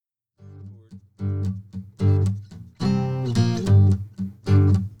Oh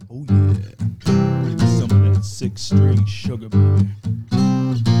yeah, give me some of that 6-string sugar, baby.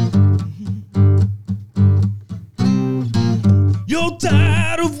 You're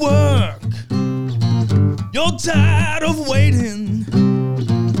tired of work. You're tired of waiting.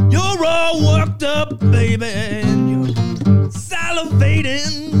 You're all worked up, baby, and you're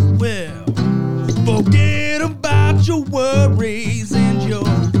salivating. Well, forget about your worries and your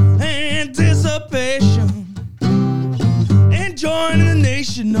anticipation and join the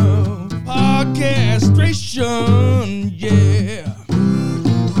nation of podcastration, yeah.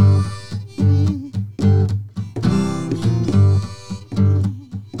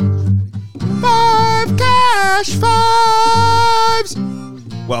 Five Cash Fives!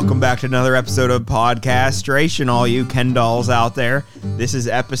 Welcome back to another episode of Podcastration, all you Ken dolls out there. This is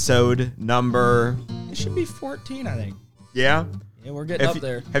episode number... It should be 14, I think. Yeah? Yeah, we're getting up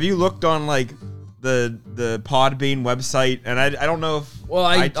there. Have you looked on, like, the Podbean website? And I don't know if... Well,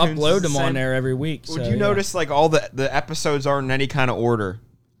 I iTunes upload them on there every week. Would you notice, like, all the episodes aren't in any kind of order?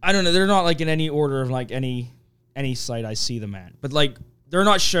 I don't know. They're not, like, in any order of, like, any site I see them at. But, like, they're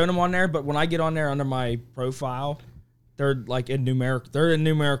not showing them on there, but when I get on there under my profile... They're like in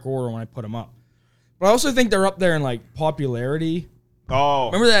numeric order when I put them up. But I also think they're up there in like popularity. Oh.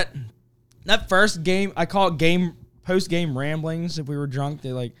 Remember that first game? I call it post-game ramblings. If we were drunk,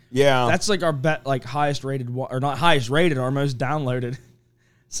 they like, yeah. That's like our highest rated, or not highest rated, our most downloaded.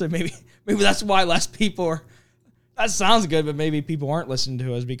 So maybe that's why less people are. That sounds good, but maybe people aren't listening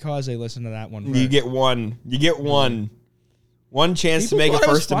to us because they listen to that one. You get one. One chance people to make a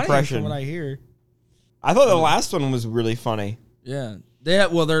first funny impression. From what I hear. I thought the last one was really funny. Yeah.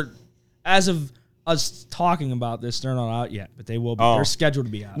 They're as of us talking about this, they're not out yet, but they will be. Oh. They're scheduled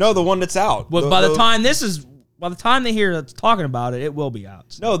to be out. No, the one that's out. Well, by the time they hear us talking about it, it will be out.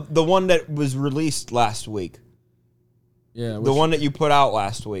 So. No, the one that was released last week. Yeah. The one that you put out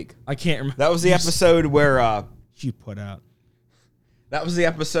last week. I can't remember. That was the episode where you put out. That was the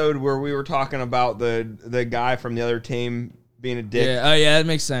episode where we were talking about the guy from the other team being a dick. Yeah, oh yeah, that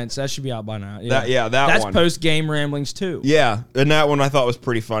makes sense. That should be out by now. Yeah, that's one. That's post-game ramblings too. Yeah, and that one I thought was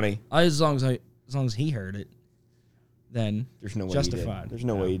pretty funny. As long as he heard it, then there's no way justified. He did. There's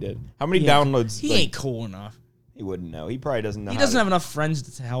no way he did. How many downloads? He ain't cool enough. He wouldn't know. He probably doesn't know. He doesn't have enough friends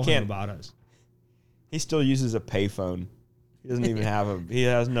to tell him about us. He still uses a payphone. He doesn't even have a. He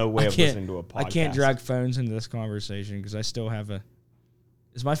has no way of listening to a podcast. I can't drag phones into this conversation because I still have a.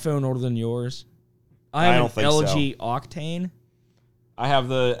 Is my phone older than yours? I have don't think LG so. Octane. I have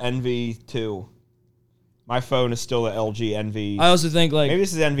the NV2. My phone is still the LG NV. I also think like maybe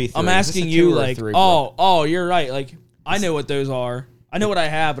this is NV3. I'm asking you like, oh, you're right. Like I know what those are. I know what I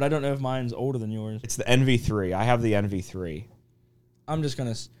have, but I don't know if mine's older than yours. It's the NV3. I have the NV3. I'm just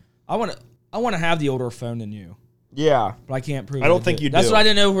gonna. I want to have the older phone than you. Yeah, but I can't prove. I don't think you do. That's what I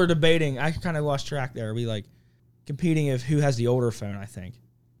didn't know. We're debating. I kind of lost track there. We like competing of who has the older phone. I think.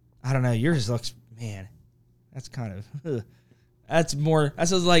 I don't know. Yours looks, man. That's kind of. That's more.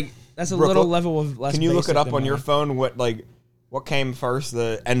 That's a little level of less. Can you look it up on your phone? What came first,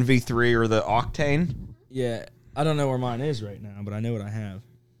 the NV3 or the Octane? Yeah, I don't know where mine is right now, but I know what I have,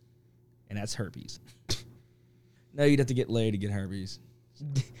 and that's herpes. No, you'd have to get laid to get herpes.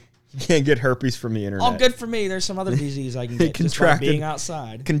 You can't get herpes from the internet. Oh, good for me. There's some other disease I can get just by being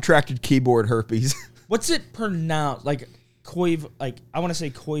outside. Contracted keyboard herpes. What's it pronounced? Like I want to say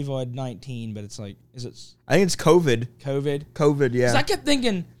COVID-19, but it's like, is it? I think it's COVID. COVID, yeah. Because I kept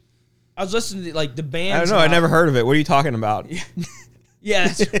thinking, I was listening to like the band. I don't know. I never heard of it. What are you talking about?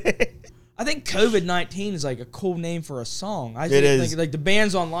 Yeah. I think COVID-19 is like a cool name for a song. It is. Think, like the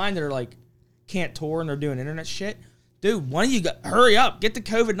bands online that are like can't tour and they're doing internet shit. Dude, why don't you hurry up? Get the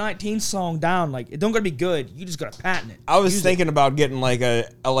COVID-19 song down. Like, it don't gotta be good. You just gotta patent it. I was thinking about getting like a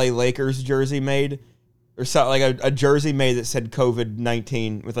LA Lakers jersey made. Or something like a jersey made that said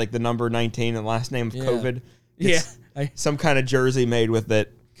COVID-19 with like the number 19 and last name of COVID. Yeah. Some kind of jersey made with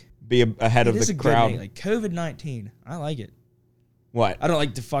it. Be ahead of the crowd. Good name, like COVID-19. I like it. What? I don't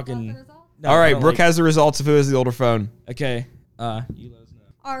like the fucking... No, all right, Brooke has the results of who has the older phone. Okay. You let us know.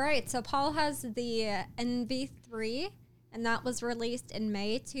 All right, so Paul has the NV3, and that was released in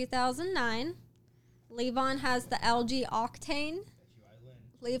May 2009. Levon has the LG Octane.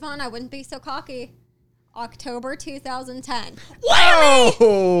 Levon, I wouldn't be so cocky. October 2010.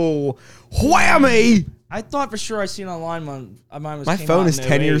 Whammy! Whammy! I thought for sure I seen online mine was. My phone is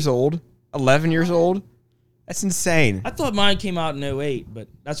 10 years old, 11 years old. That's insane. I thought mine came out in 08, but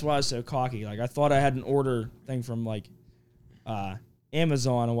that's why I was so cocky. Like I thought I had an order thing from like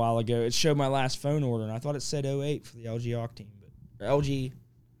Amazon a while ago. It showed my last phone order, and I thought it said 08 for the LG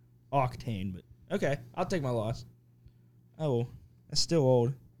Octane, but Okay, I'll take my loss. Oh, that's still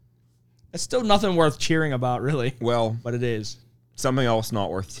old. That's still nothing worth cheering about, really. Well, But it is. something else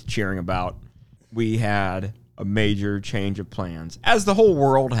not worth cheering about. We had a major change of plans, as the whole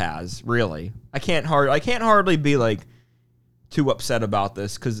world has. Really, I can't hardly be like too upset about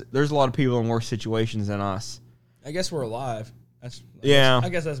this because there's a lot of people in worse situations than us. I guess we're alive. I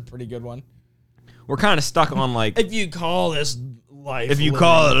guess that's a pretty good one. We're kind of stuck on like If you call this life, if you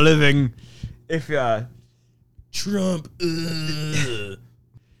call it living, if Trump,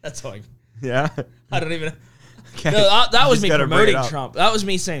 that's like yeah. I don't even. Okay. No, that was Just me gotta bring promoting it up. Trump. That was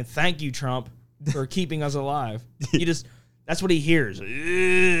me saying thank you, Trump, for keeping us alive. That's what he hears.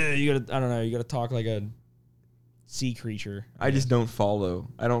 You gotta, I don't know. You gotta talk like a sea creature. I just don't follow.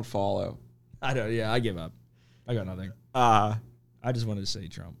 I don't follow. I don't. Yeah, I give up. I got nothing. I just wanted to say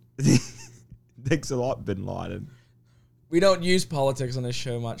Trump. Thanks a lot, Bin Laden. We don't use politics on this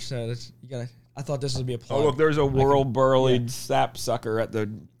show much, so you gotta. I thought this would be a plug. Oh look, there's a world burled sapsucker at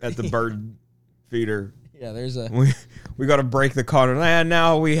the bird feeder. Yeah, there's a We got to break the code, and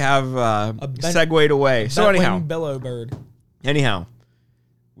now we have segued away. So bellow bird. anyhow,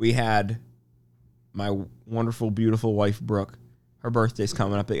 we had my wonderful, beautiful wife Brooke. Her birthday's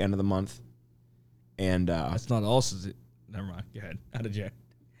coming up at the end of the month, and That's not all. Never mind. Go ahead. Out of jail.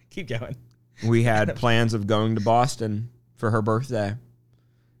 Keep going. we had plans of going to Boston for her birthday.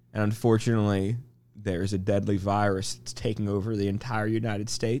 And unfortunately, there's a deadly virus that's taking over the entire United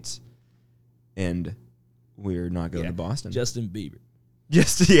States. And we're not going to Boston. Justin Bieber.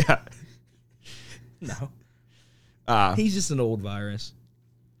 Just, yeah. No. He's just an old virus.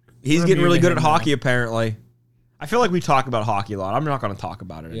 He's We're getting really good muting at him hockey, apparently. I feel like we talk about hockey a lot. I'm not going to talk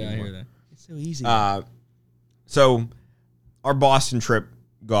about it Yeah, anymore. I hear that. It's so easy. So our Boston trip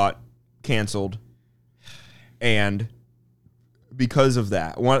got canceled. And because of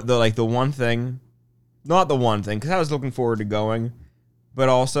that, the one thing, not the one thing, because I was looking forward to going, but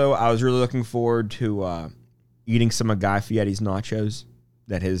also I was really looking forward to eating some of Guy Fieri's nachos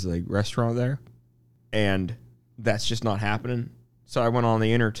at his like restaurant there, and that's just not happening. So I went on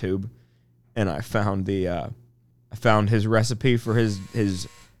the inner tube, and I found his recipe for his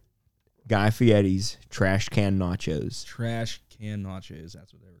Guy Fieri's trash can nachos. Trash can nachos.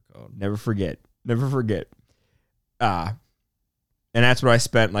 That's what they were called. Never forget. And that's what I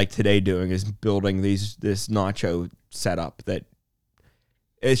spent like today doing, is building this nacho setup that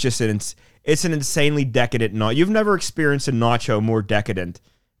it's just it's an insanely decadent nacho. You've never experienced a nacho more decadent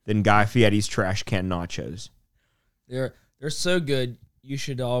than Guy Fieri's trash can nachos. They're so good. You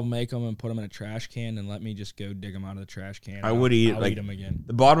should all make them and put them in a trash can and let me just go dig them out of the trash can. I would eat I'll like eat them again.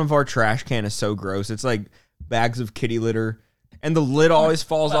 The bottom of our trash can is so gross. It's like bags of kitty litter, and the lid always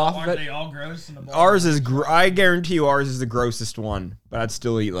falls off of it. They all gross in the bottom? Ours is I guarantee you ours is the grossest one, but I'd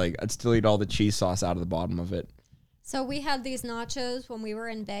still eat all the cheese sauce out of the bottom of it. So we had these nachos when we were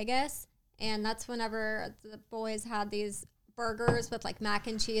in Vegas, and that's whenever the boys had these burgers with like mac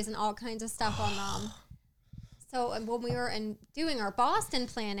and cheese and all kinds of stuff on them. So when we were doing our Boston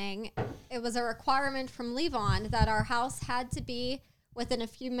planning, it was a requirement from Levon that our house had to be within a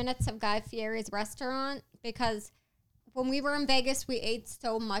few minutes of Guy Fieri's restaurant, because when we were in Vegas, we ate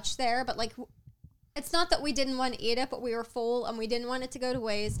so much there, but like, it's not that we didn't want to eat it, but we were full and we didn't want it to go to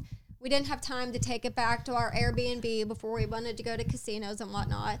waste. We didn't have time to take it back to our Airbnb before we wanted to go to casinos and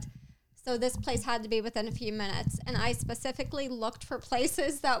whatnot. So this place had to be within a few minutes. And I specifically looked for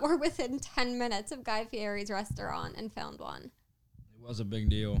places that were within 10 minutes of Guy Fieri's restaurant and found one. It was a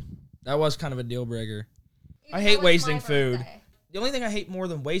big deal. That was kind of a deal breaker. Even I though hate it's wasting my food. birthday. The only thing I hate more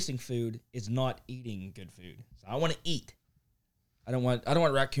than wasting food is not eating good food. So I want to eat. I don't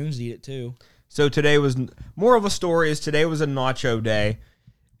want raccoons to eat it too. So today was more of a story. Today was a nacho day,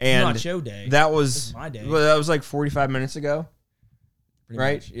 and Nacho day. That was my day. Well, that was like 45 minutes ago. Pretty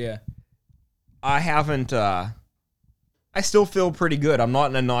right? much, yeah. I haven't. I still feel pretty good. I'm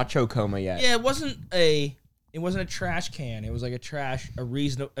not in a nacho coma yet. Yeah, it wasn't a trash can. It was like a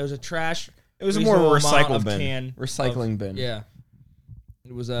reasonable. It was a trash. It was more of a reasonable amount recycle of bin. Recycling bin. Yeah.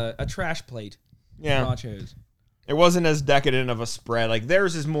 It was a trash plate. Yeah. Nachos. It wasn't as decadent of a spread. Like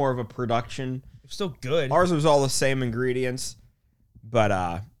theirs is more of a production. It's still good. Ours was all the same ingredients,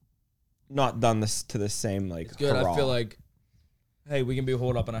 but not done this to the same like. It's good. hurrah. I feel like, hey, we can be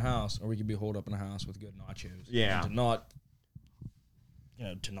holed up in a house, or we can be holed up in a house with good nachos. Yeah. And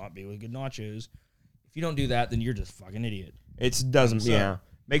to not be with good nachos. If you don't do that, then you're just a fucking idiot. It doesn't. sorry. Yeah.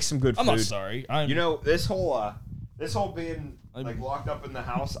 Make some good food. I'm not sorry. You know, this whole being like locked up in the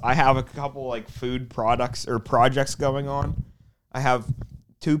house, I have a couple like food products or projects going on. I have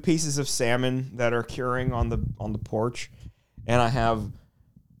 2 pieces of salmon that are curing on the porch, and I have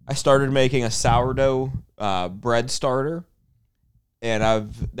I started making a sourdough bread starter,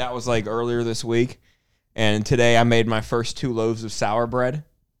 and that was like earlier this week. And today I made my first 2 loaves of sourdough bread.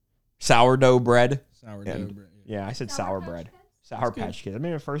 Sourdough bread. Yeah, I said sour bread. Sour Patch Kids. I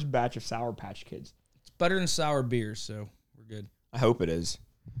made my first batch of Sour Patch Kids. It's better than sour beer, so we're good. I hope it is.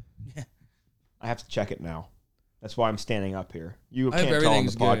 Yeah. I have to check it now. That's why I'm standing up here. You I hope can't tell on the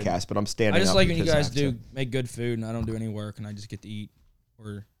everything's podcast, but I'm standing up. I just like when you because guys do make good food and I don't do any work and I just get to eat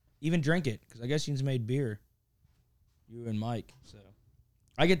or even drink it because I guess you just made beer. You and Mike, so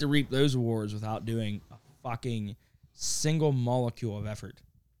I get to reap those awards without doing a fucking single molecule of effort,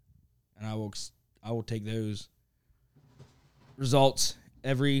 and I will take those results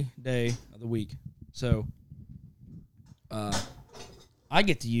every day of the week. So, I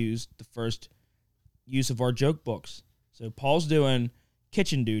get to use the first use of our joke books. So Paul's doing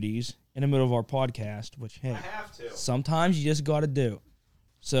kitchen duties in the middle of our podcast, which hey, I have to. sometimes you just got to do.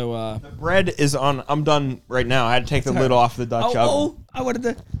 So The bread is on. I'm done right now. I had to take the lid off the Dutch oven. I wanted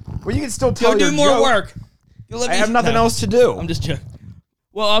to Well, you can still tell go your do more joke. work. I have nothing else to do. I'm just joking.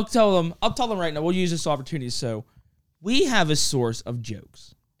 Well, I'll tell them right now. We'll use this opportunity. So we have a source of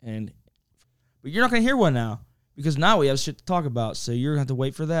jokes, but you're not going to hear one now because now we have shit to talk about. So you're going to have to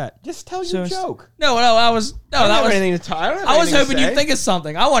wait for that. Just tell your joke. I was anything to tell. I was hoping you'd think of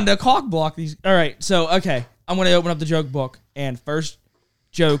something. I wanted to cock block these. All right, so okay, I'm going to open up the joke book, and first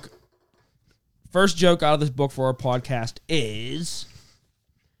joke out of this book for our podcast is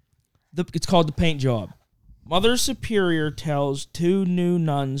it's called The Paint Job. Mother Superior tells 2 new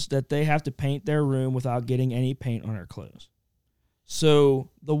nuns that they have to paint their room without getting any paint on their clothes. So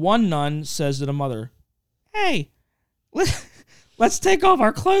the one nun says to the mother, "Hey, let's take all of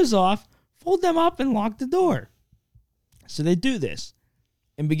our clothes off, fold them up, and lock the door." So they do this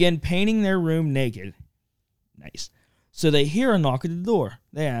and begin painting their room naked. Nice. So they hear a knock at the door.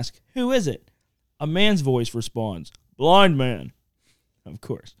 They ask, "Who is it?" A man's voice responds, "Blind man." Of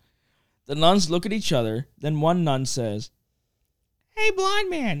course. The nuns look at each other. Then one nun says, "Hey, blind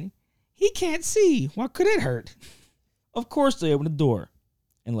man, he can't see. What could it hurt?" Of course they open the door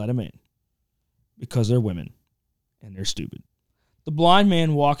and let him in because they're women and they're stupid. The blind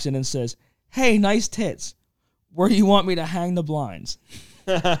man walks in and says, "Hey, nice tits. Where do you want me to hang the blinds?"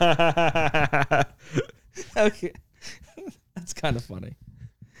 Okay. That's kind of funny.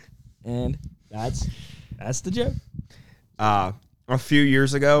 And that's the joke. A few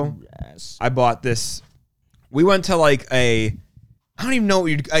years ago, Yes. I bought this. We went to like I don't even know what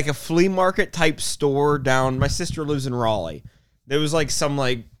you'd like a flea market type store down. My sister lives in Raleigh. There was like some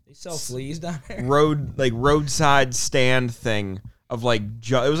like They sell fleas down there. roadside stand thing of like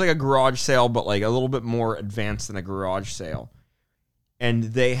it was like a garage sale, but like a little bit more advanced than a garage sale. And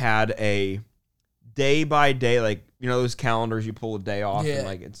they had a day by day, like those calendars you pull a day off, Yeah. and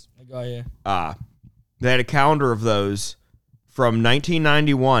like it's I got you. they had a calendar of those from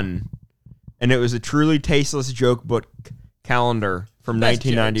 1991, and it was a truly tasteless joke book calendar from Best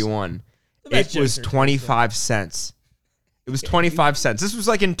 1991. The best It was jokes are 25 cents. It was 25 cents. This was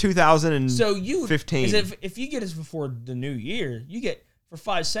like in 2015. So if you get this before the new year, you get for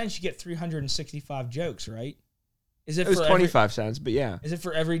 5 cents you get 365 jokes, right? It was 25 cents, but yeah. Is it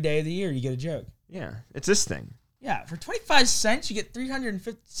for every day of the year you get a joke? Yeah, it's this thing. Yeah, for 25 cents you get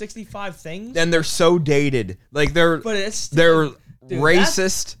 365 things. And they're so dated. Like they're Dude,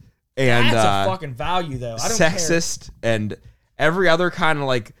 racist and that's a fucking value though. I don't sexist and every other kind of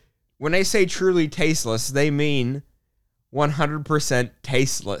like when they say truly tasteless, they mean 100%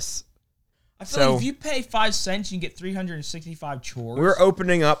 tasteless. I feel like if you pay 5 cents, you can get 365 chores. We're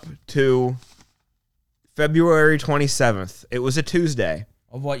opening up to February 27th. It was a Tuesday.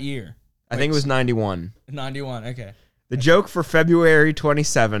 Of what year? I think it was 91. 91, okay. The joke for February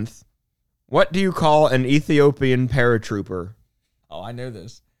 27th. What do you call an Ethiopian paratrooper? Oh, I know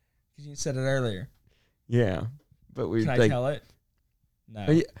this. Because you said it earlier. Yeah. But we Can I tell it?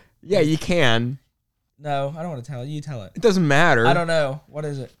 No. Yeah, you can. No, I don't want to tell it. You tell it. It doesn't matter. I don't know. What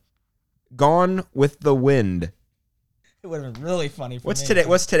is it? Gone with the wind. It would have been really funny for What's me. today?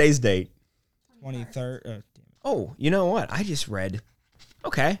 What's today's date? 23rd. Oh, damn it. Oh, you know what? I just read.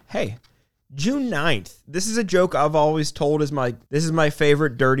 Okay, hey. June 9th. This is a joke I've always told this is my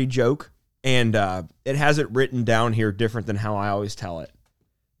favorite dirty joke, and it has it written down here different than how I always tell it.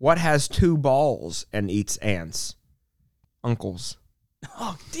 What has 2 balls and eats ants? Uncles.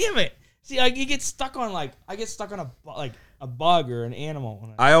 Oh, damn it. See, you get stuck on I get stuck on a bug or an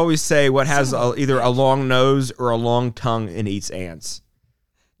animal. I always say what has either a long nose or a long tongue and eats ants.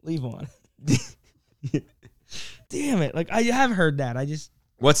 Leave one. Damn it. I have heard that. I just...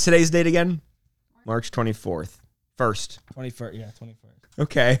 What's today's date again? March 24th. 1st. 21st. Yeah, 21st.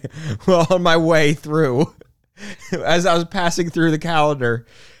 Okay. Well, on my way through, as I was passing through the calendar,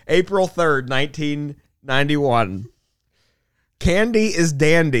 April 3rd, 1991. Candy is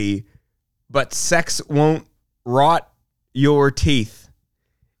dandy, but sex won't rot your teeth.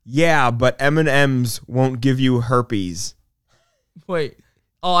 Yeah, but M&Ms won't give you herpes. Wait.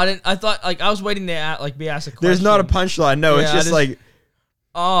 Oh, I thought, like, I was waiting to, be asked a question. There's not a punchline. No, Yeah, it's just like...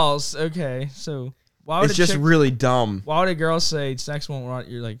 Oh, okay. So, why would It's just really dumb. Why would a girl say sex won't rot?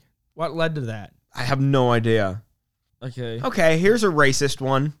 You're like, what led to that? I have no idea. Okay. Okay, here's a racist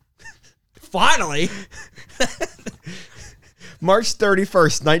one. Finally. March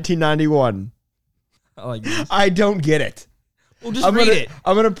 31st, 1991. I like this. I don't get it. Well, just read it.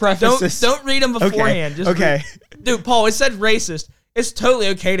 I'm going to preface this. Don't read them beforehand. Okay. Just okay. Dude, Paul, it said racist. It's totally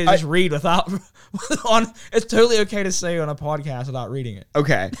okay to just read without... It's totally okay to say on a podcast without reading it.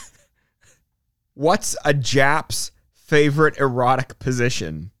 Okay. What's a Jap's favorite erotic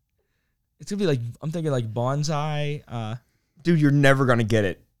position? It's going to be like... I'm thinking like bonsai. Dude, you're never going to get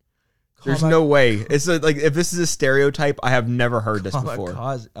it. There's no way. It's like if this is a stereotype, I have never heard this before.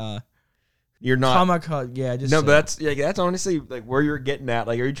 You're not. Yeah, just no, but that's honestly like where you're getting at.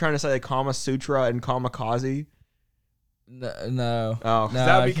 Like, are you trying to say like Kama Sutra and Kamikaze? No. Oh, no,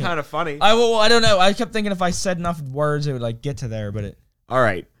 that would be kind of funny. I don't know. I kept thinking if I said enough words, it would like get to there, but it. All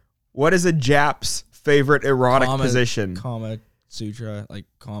right. What is a Jap's favorite erotic position? Kama Sutra, like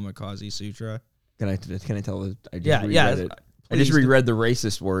Kamikaze Sutra. Can I tell? I just reread it. I just reread the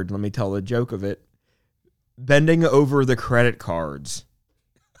racist word. Let me tell the joke of it. Bending over the credit cards.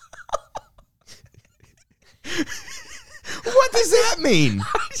 What does that mean?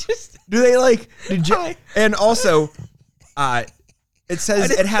 Do they like... and also, it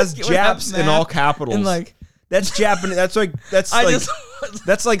says it has Japs in all capitals. And like... That's Japanese. That's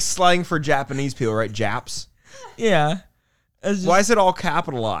like slang for Japanese people, right? Japs. Yeah. Why is it all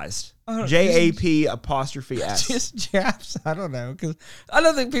capitalized? JAP''S. Just Japs. I don't know, because I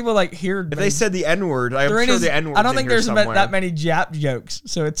don't think people like hear. If they said the N word, I'm sure the N word. I don't think there's that many Jap jokes.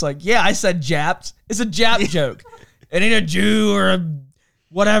 So it's like, yeah, I said Japs. It's a Jap joke. It ain't a Jew or a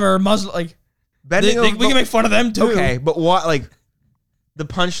whatever Muslim. Like we can make fun of them too. Okay, but what? Like the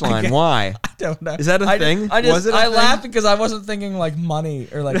punchline? Why? I don't know. Is that a thing? I laughed because I wasn't thinking like money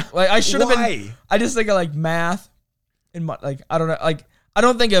or like I should have been. I just think of like math and like I don't know. Like I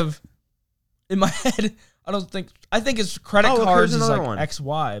don't think of. In my head, I think it's credit cards is like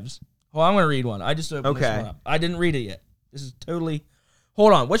ex-wives. Well, I'm going to read one. I just opened this one up. I didn't read it yet. This is totally...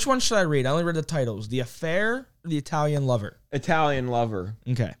 Hold on. Which one should I read? I only read the titles. The Affair or The Italian Lover? Italian Lover.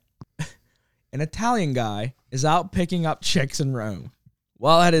 Okay. An Italian guy is out picking up chicks in Rome.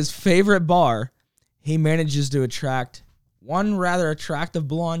 While at his favorite bar, he manages to attract one rather attractive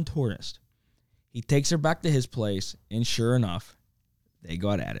blonde tourist. He takes her back to his place, and sure enough, they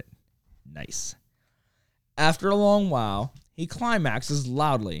got at it. Nice. After a long while, he climaxes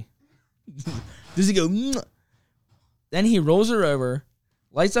loudly. Does he go? Mwah? Then he rolls her over,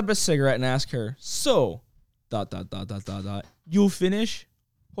 lights up a cigarette, and asks her, "So, ... you finish?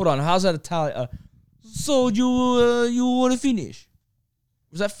 Hold on, how's that Italian? So you want to finish?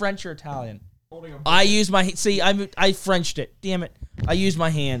 Was that French or Italian? I used my I Frenched it. Damn it! I used my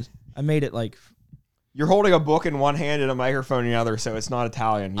hand. I made it like. You're holding a book in one hand and a microphone in the other, so it's not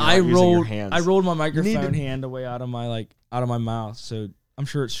Italian. You're not using your hands. I rolled my microphone hand away out of my mouth, so I'm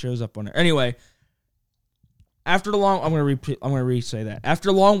sure it shows up on there. Anyway, after the long, I'm gonna re-say that. After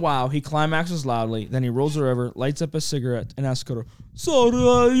a long while, he climaxes loudly. Then he rolls her over, lights up a cigarette, and asks her,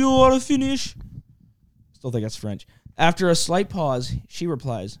 "So you want to finish?" Still think that's French. After a slight pause, she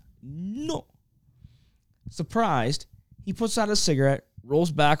replies, "No." Surprised, he puts out a cigarette,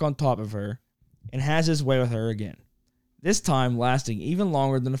 rolls back on top of her, and has his way with her again. This time lasting even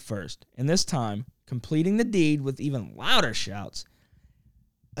longer than the first, and this time completing the deed with even louder shouts.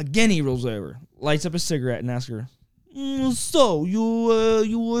 Again he rolls over, lights up a cigarette, and asks her, "So, you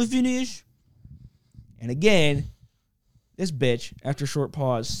will finish?" And again, this bitch, after a short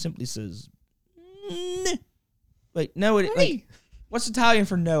pause, simply says, "Nah." Wait, no, like, what's Italian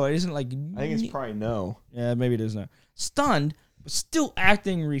for no? It isn't like... I think it's probably no. Yeah, maybe it is no. Stunned, but still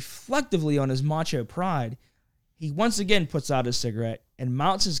acting reflectively on his macho pride, he once again puts out his cigarette and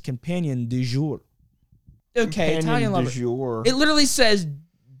mounts his companion du jour. Okay, Italian lover. Jour. It literally says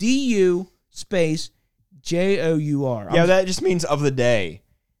D-U space J-O-U-R. Yeah, that just means of the day.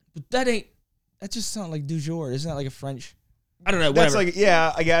 But that just sounds like du jour. Isn't that like a French? I don't know, That's whatever. like,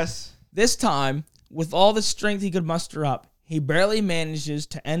 yeah, I guess. This time, with all the strength he could muster up, he barely manages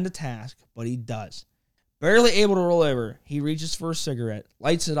to end the task, but he does. Barely able to roll over, he reaches for a cigarette,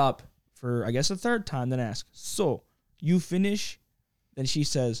 lights it up for, I guess, the third time, then asks, "So, you finish?" then she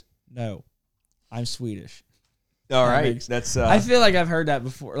says, "No, I'm Swedish." All That right, makes- that's. I feel like I've heard that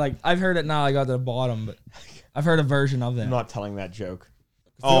before. Like I've heard it now. I got to the bottom, but I've heard a version of that. I'm not telling that joke.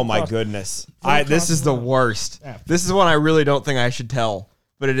 If they Oh don't my cross- goodness! they don't This cross is the the line. worst. Yeah. This is one I really don't think I should tell,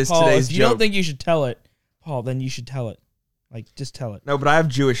 but it is Paul, today's if you joke. don't think you should tell it, Paul, then you should tell it. Like just tell it. No, but I have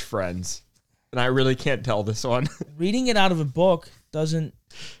Jewish friends, and I really can't tell this one. Reading it out of a book doesn't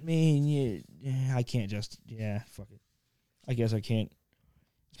mean I can't just fuck it. I guess I can't.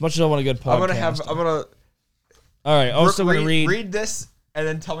 As much as I want a good podcast. I'm gonna. All right. I'm still gonna read this and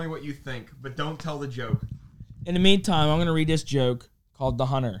then tell me what you think, but don't tell the joke. In the meantime, I'm gonna read this joke called "The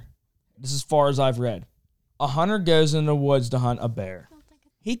Hunter." This is as far as I've read. A hunter goes in the woods to hunt a bear.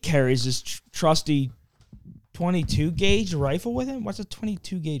 He carries this trusty 22 gauge rifle with him. What's a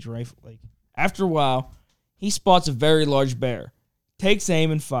 22 gauge rifle like? After a while, he spots a very large bear, takes aim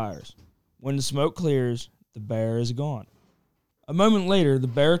and fires. When the smoke clears, the bear is gone. A moment later, the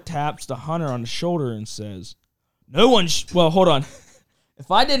bear taps the hunter on the shoulder and says, "No one." Well, hold on. If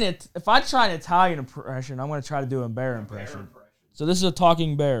I try an Italian impression, I'm going to try to do a bear impression. So this is a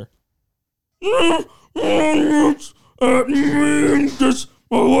talking bear.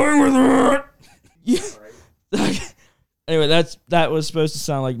 Anyway, that was supposed to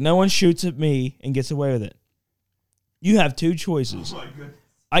sound like no one shoots at me and gets away with it. You have two choices. Oh my goodness.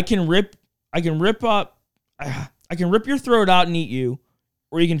 I can rip your throat out and eat you,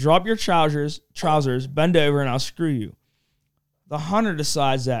 or you can drop your trousers, bend over, and I'll screw you. The hunter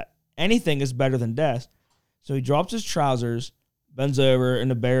decides that anything is better than death, so he drops his trousers, bends over, and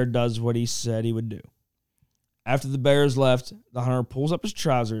the bear does what he said he would do. After the bear is left, the hunter pulls up his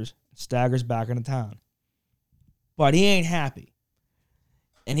trousers and staggers back into town. But he ain't happy,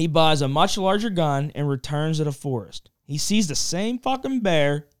 and he buys a much larger gun and returns to the forest. He sees the same fucking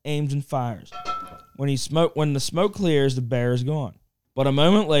bear, aims and fires. When the smoke clears, the bear is gone. But a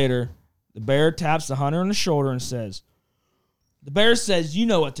moment later, the bear taps the hunter on the shoulder and says, "The bear says you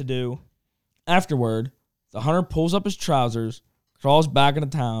know what to do." Afterward, the hunter pulls up his trousers, crawls back into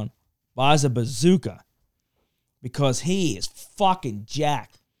town, buys a bazooka because he is fucking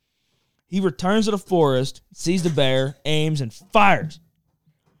jacked. He returns to the forest, sees the bear, aims, and fires.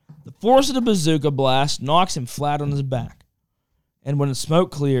 The force of the bazooka blast knocks him flat on his back. And when the smoke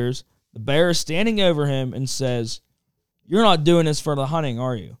clears, the bear is standing over him and says, "You're not doing this for the hunting,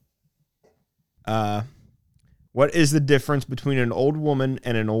 are you?" What is the difference between an old woman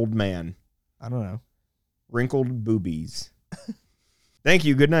and an old man? I don't know. Wrinkled boobies. Thank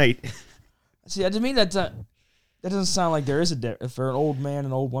you. Good night. See, to me, that doesn't sound like there is a difference. For an old man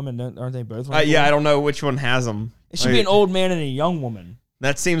and old woman, aren't they both? Yeah, I don't know which one has them. It should be an old man and a young woman.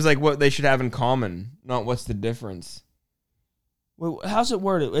 That seems like what they should have in common, not what's the difference. Wait, how's it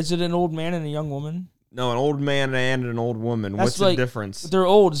worded? Is it an old man and a young woman? No, an old man and an old woman. That's What's the like- difference? If they're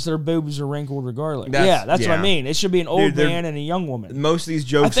old, their boobs are wrinkled regardless. That's That's what I mean. It should be an old they're- man and a young woman. Most of these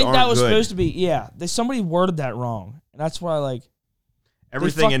jokes I think aren't that was good. supposed to be, somebody worded that wrong. And that's why, like,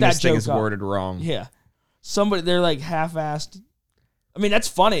 Everything fucked in this that thing joke is up. worded wrong. yeah. They're like half-assed. I mean, that's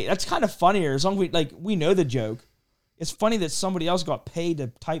funny. That's kind of funnier. As long as we know the joke. It's funny that somebody else got paid to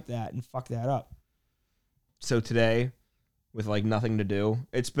type that and fuck that up. So today, with like nothing to do,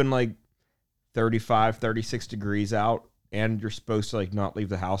 it's been like 35, 36 degrees out, and you're supposed to like not leave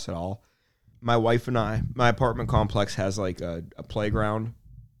the house at all. My wife and I, my apartment complex has like a playground,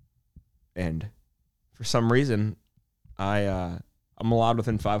 and for some reason, I'm allowed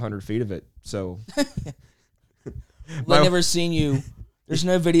within 500 feet of it. So I've never seen you. There's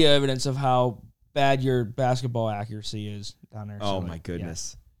no video evidence of how bad your basketball accuracy is down there. oh so, my like,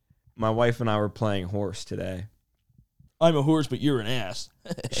 goodness. My wife and I were playing horse today. yeah. I'm a horse, but you're an ass.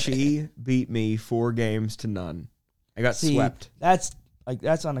 She beat me 4 games to none. I got See, swept. that's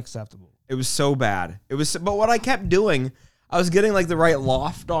unacceptable. It was so bad. But what I kept doing, I was getting like the right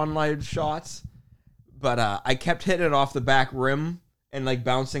loft on my shots, but I kept hitting it off the back rim and like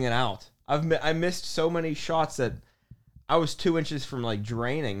bouncing it out. I missed so many shots that I was 2 inches from like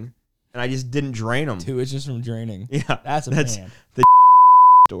draining, and I just didn't drain them. 2 inches from draining. Yeah, That's a that's man. the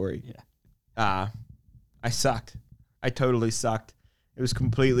story. Yeah. I sucked. I totally sucked. It was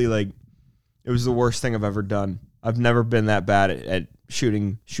completely like, it was the worst thing I've ever done. I've never been that bad at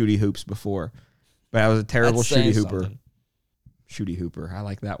shooting shooty hoops before, but I was a terrible That's saying shooty hooper. something. Shooty hooper. I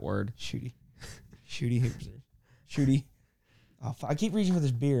like that word. Shooty hoops. Shooty. Oh, I keep reaching for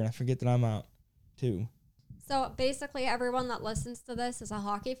this beer and I forget that I'm out too. So basically, everyone that listens to this is a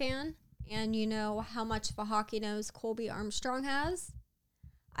hockey fan, and you know how much of a hockey nose Colby Armstrong has.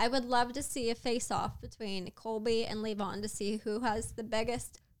 I would love to see a face-off between Colby and Levon to see who has the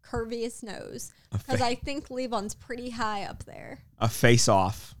biggest curviest nose. Because I think Levon's pretty high up there. A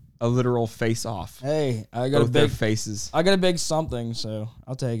face-off. A literal face-off. Hey, I got Both their faces. I got a big something, so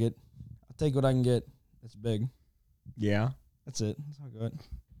I'll take it. I'll take what I can get. It's big. Yeah. That's it. That's all good.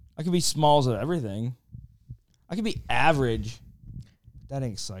 I could be smalls of everything. I could be average. That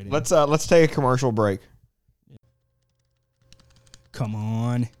ain't exciting. Let's take a commercial break. Come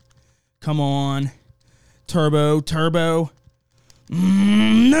on. Come on. Turbo.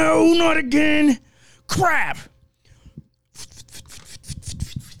 No, not again. Crap.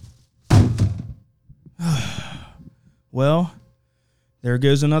 Well, there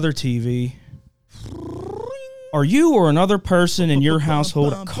goes another TV. Are you or another person in your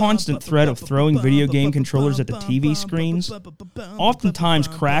household a constant threat of throwing video game controllers at the TV screens? Oftentimes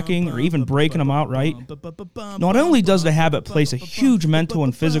cracking or even breaking them outright? Not only does the habit place a huge mental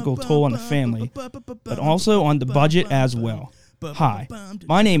and physical toll on the family, but also on the budget as well. Hi,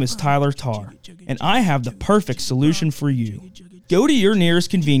 my name is Tyler Tarr, and I have the perfect solution for you. Go to your nearest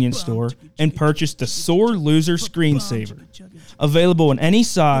convenience store and purchase the Sore Loser Screensaver. Available in any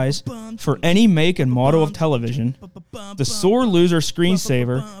size, for any make and model of television, the Sore Loser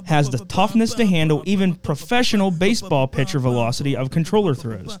Screensaver has the toughness to handle even professional baseball pitcher velocity of controller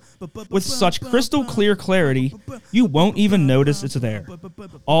throws. With such crystal clear clarity, you won't even notice it's there.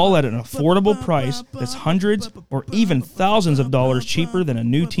 All at an affordable price that's hundreds or even thousands of dollars cheaper than a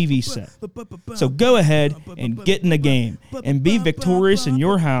new TV set. So go ahead and get in the game and be victorious in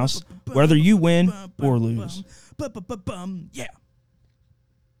your house, whether you win or lose. Yeah.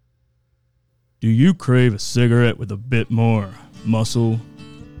 Do you crave a cigarette with a bit more muscle,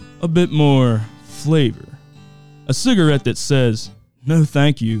 a bit more flavor? A cigarette that says, no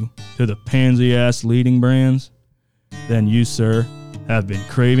thank you, to the pansy-ass leading brands? Then you, sir, have been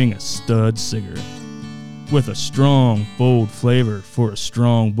craving a stud cigarette. With a strong, bold flavor for a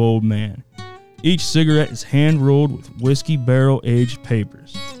strong, bold man. Each cigarette is hand-rolled with whiskey barrel-aged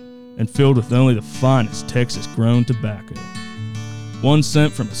papers and filled with only the finest Texas-grown tobacco. 1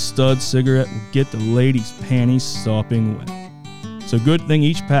 cent from a stud cigarette will get the ladies' panties sopping wet. So good thing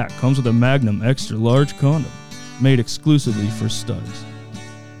each pack comes with a Magnum extra large condom, made exclusively for studs.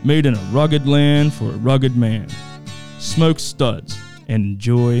 Made in a rugged land for a rugged man. Smoke studs and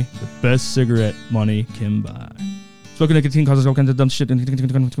enjoy the best cigarette money can buy. Smoking nicotine causes all kinds of dumb shit.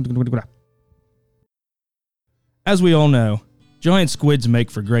 As we all know, giant squids make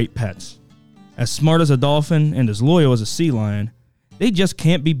for great pets. As smart as a dolphin and as loyal as a sea lion, they just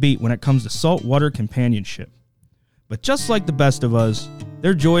can't be beat when it comes to saltwater companionship. But just like the best of us,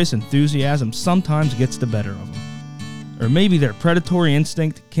 their joyous enthusiasm sometimes gets the better of them. Or maybe their predatory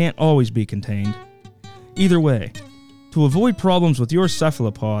instinct can't always be contained. Either way, to avoid problems with your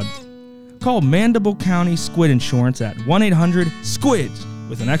cephalopod, call Mandible County Squid Insurance at 1-800-SQUIDS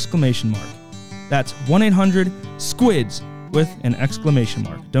with an exclamation mark. That's 1-800-SQUIDS with an exclamation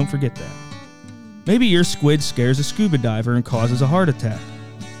mark. Don't forget that. Maybe your squid scares a scuba diver and causes a heart attack.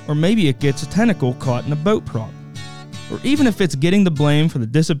 Or maybe it gets a tentacle caught in a boat prop. Or even if it's getting the blame for the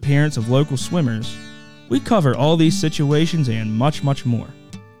disappearance of local swimmers, we cover all these situations and much, much more.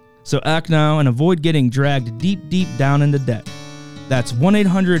 So act now and avoid getting dragged deep, deep down into debt. That's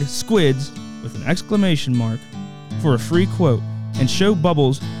 1-800-SQUIDS with an exclamation mark for a free quote and show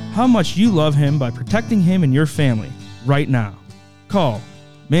Bubbles how much you love him by protecting him and your family right now. Call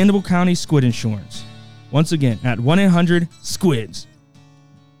Mandible County Squid Insurance. Once again, at 1-800-SQUIDS.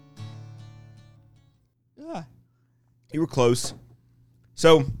 Yeah. You were close.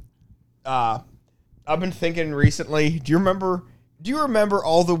 So, I've been thinking recently, do you remember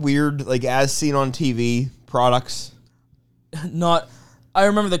all the weird, like, as seen on TV products? I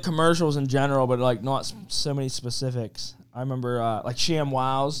remember the commercials in general, but, like, not so many specifics. I remember, like,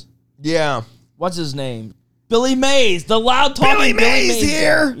 ShamWows. Yeah. What's his name? Billy Mays, the loud-talking Billy Mays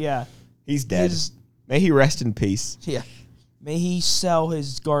here! Yeah. He's dead. May he rest in peace. Yeah. May he sell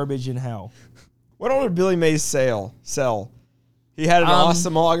his garbage in hell. What all did Billy Mays sell? He had an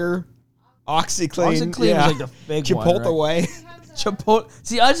awesome auger, OxyClean. OxyClean was like the big Chipotle one, right? Chipotle.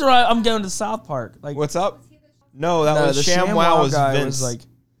 See, that's why I'm going to South Park. Like, what's up? No, that was the ShamWow was guy Vince. was like,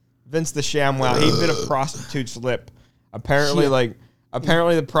 Vince the ShamWow. He bit a prostitute's lip. Apparently,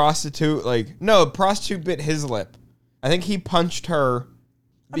 the prostitute, prostitute bit his lip. I think he punched her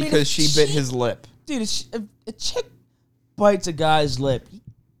because she bit his lip. Dude, if a chick bites a guy's lip, you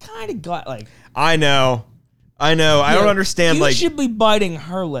kind of got, like... I know. I don't understand, you should be biting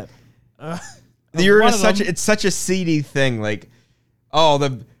her lip. It's such a seedy thing, like,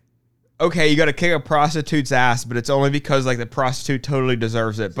 okay, you got to kick a prostitute's ass, but it's only because, like, the prostitute totally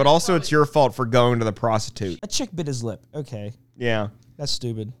deserves it. But also, it's your fault for going to the prostitute. A chick bit his lip. Okay. Yeah. That's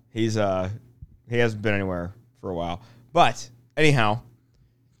stupid. He hasn't been anywhere for a while. But anyhow,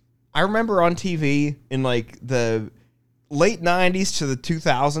 I remember on TV in like the late 90s to the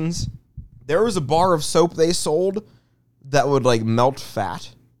 2000s, there was a bar of soap they sold that would like melt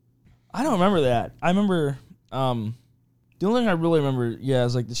fat. I don't remember that. I remember the only thing I really remember,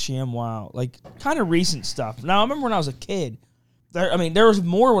 is like the ShamWow, like kind of recent stuff. Now I remember when I was a kid. There was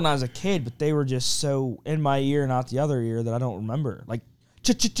more when I was a kid, but they were just so in my ear and out the other ear that I don't remember. Like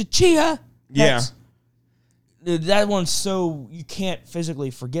Chia. Yeah. That one's so you can't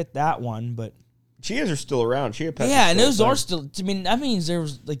physically forget that one, but Chias are still around. Chia Pets. yeah, and those are still. I mean, that means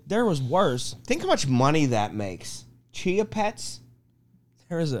there was worse. Think how much money that makes. Chia Pets.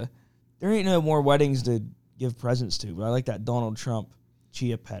 There ain't no more weddings to give presents to, but I like that Donald Trump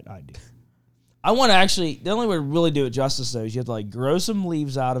Chia Pet idea. I want to actually. The only way to really do it justice though is you have to like grow some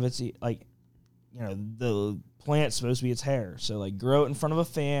leaves out of its the plant's supposed to be its hair, so like grow it in front of a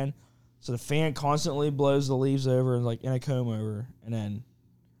fan. So the fan constantly blows the leaves over and like in a comb over, and then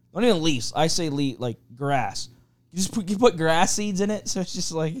not even leaves. I say like grass. You put grass seeds in it, so it's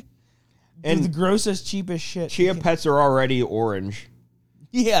just like the grossest, cheapest shit. Chia Pets are already orange.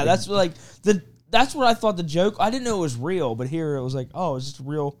 Yeah, that's what I thought the joke. I didn't know it was real, but here it was like, oh, it's just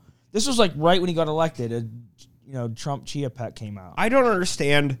real. This was like right when he got elected. Trump Chia Pet came out. I don't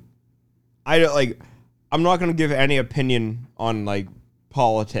understand. I'm not going to give any opinion on like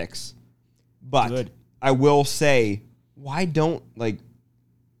politics. But Good. I will say, why don't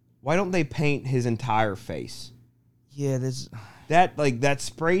they paint his entire face? Yeah, that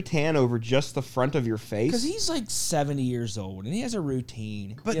spray tan over just the front of your face. Because he's like 70 years old and he has a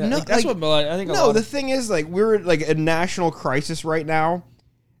routine. But yeah, no, that's what I think. No, the thing is, like, we're like a national crisis right now,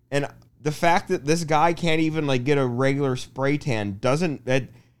 and the fact that this guy can't even like get a regular spray tan doesn't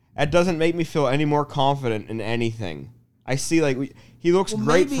make me feel any more confident in anything. I see he looks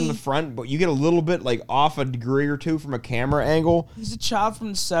great from the front, but you get a little bit like off a degree or two from a camera angle. He's a child from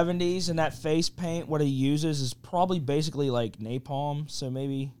the 70s, and that face paint, what he uses is probably basically like napalm. So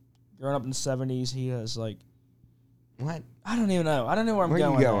maybe growing up in the 70s, he has like what? I don't even know. I don't know where I'm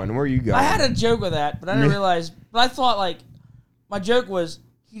going. Where are you going? I had a joke with that, but I didn't realize. But I thought like my joke was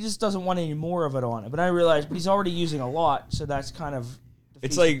he just doesn't want any more of it on it. But I realized, he's already using a lot, so that's kind of.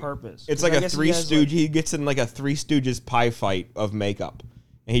 It's like the purpose. It's like a Three Stooges. He gets in like a Three Stooges pie fight of makeup,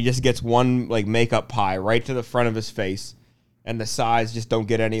 and he just gets one like makeup pie right to the front of his face, and the sides just don't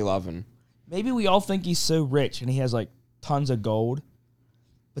get any loving. Maybe we all think he's so rich and he has like tons of gold,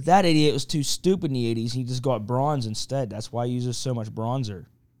 but that idiot was too stupid in the 80s. He just got bronze instead. That's why he uses so much bronzer.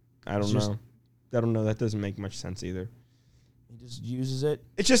 I don't know. That doesn't make much sense either. He just uses it.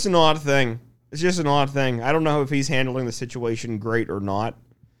 It's just an odd thing. I don't know if he's handling the situation great or not.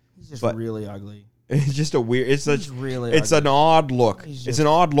 He's just really ugly. It's just a weird. It's an odd look. It's an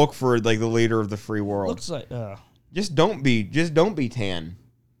odd look for like the leader of the free world. Looks like. Just don't be tan.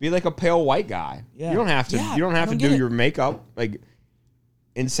 Be like a pale white guy. Yeah. You don't have to. Yeah, you don't have to do your makeup like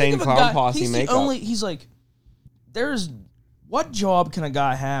insane clown posse makeup. He's like, what job can a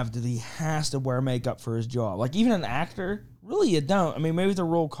guy have that he has to wear makeup for his job? Like even an actor. Really, you don't. I mean, maybe the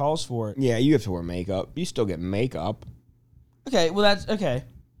role calls for it. Yeah, you have to wear makeup. You still get makeup. Okay, well, that's okay.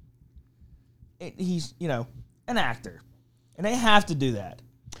 He's, an actor. And they have to do that.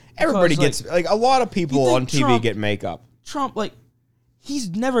 Everybody gets, like, a lot of people on TV get makeup. Trump,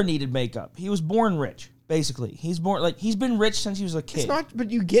 he's never needed makeup. He was born rich, basically. He's been rich since he was a kid. It's not, but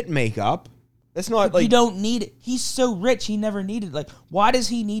you get makeup. That's not, you don't need it. He's so rich, he never needed, why does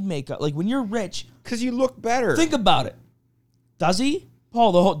he need makeup? When you're rich. Because you look better. Think about it. Does he?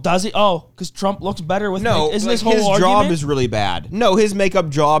 Paul, does he? Oh, because Trump looks better with makeup. Isn't this whole his argument? job is really bad. No, his makeup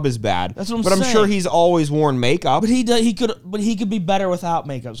job is bad. That's what I'm saying. But I'm sure he's always worn makeup. But he could be better without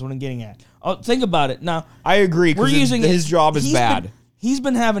makeup. Is what I'm getting at. Oh, think about it. Now, I agree. We're using his job is bad. He's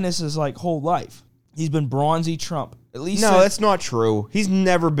been having this his whole life. He's been bronzy Trump. At least no, that's not true. He's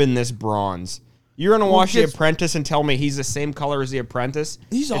never been this bronze. You're gonna watch The Apprentice and tell me he's the same color as The Apprentice?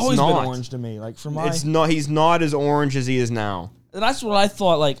 He's always been orange to me. It's not. He's not as orange as he is now. That's what I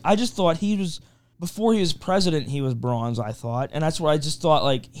thought. I just thought he was, before he was president, he was bronze, I thought. And that's what I just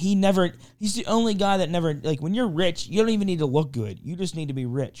thought, he's the only guy that never, when you're rich, you don't even need to look good. You just need to be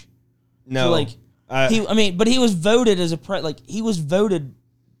rich. No. So, but he was voted as he was voted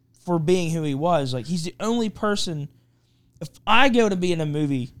for being who he was. He's the only person, if I go to be in a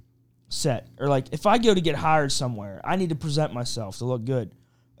movie set, or if I go to get hired somewhere, I need to present myself to look good.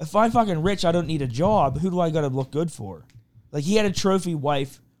 If I'm fucking rich, I don't need a job. Who do I got to look good for? He had a trophy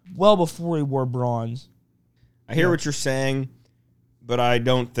wife well before he wore bronze. I hear what you're saying, but I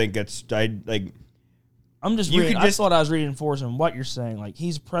don't think it's... I'm just You reading. could I just- thought I was reinforcing what you're saying. Like,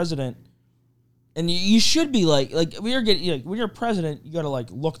 he's president, and you should be like when you're president, you got to like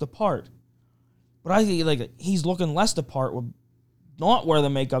look the part. But I think like he's looking less the part with not where the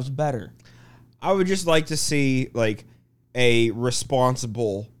makeup's better. I would just like to see like a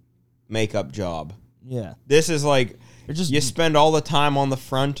responsible makeup job. Yeah, This is like You're just- you spend all the time on the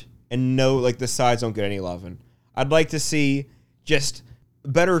front and no, like the sides don't get any loving. I'd like to see just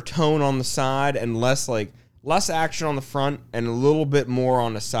better tone on the side and less action on the front and a little bit more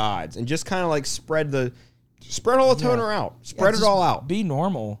on the sides, and just kind of like spread all the toner out, spread it just all out. Be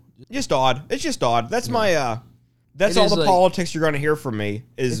normal. Just odd. It's just odd. That's my that's It all is the like- politics you're going to hear from me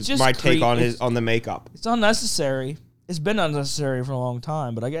It's is just my take on it's- on the makeup. It's unnecessary. It's been unnecessary for a long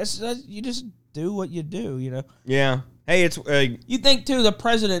time. But I guess you just do what you do. You know. Yeah. Hey, it's You think too, the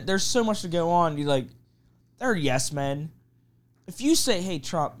president, there's so much to go on. You like, they're yes men. If you say, hey,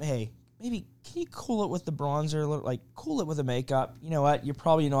 Trump, hey, maybe can you cool it with the bronzer, like cool it with the makeup? You know what? You're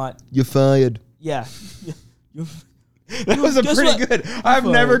probably not. you're fired. Yeah. That was a Guess pretty what? good. I've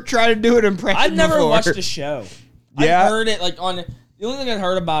never tried to do an impression. I've never before. watched the show. Yeah. I heard it like on the only thing I'd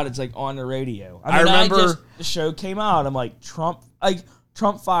heard about it's like on the radio. I mean, remember- the show came out. I'm like Trump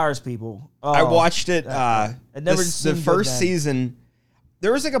fires people. Oh, I watched it. it never the seemed good first then. season.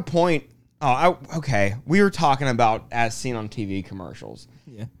 There was like a point. Okay. We were talking about as seen on TV commercials.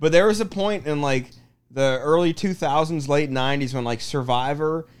 Yeah. But there was a point in like the early 2000s, late 90s when like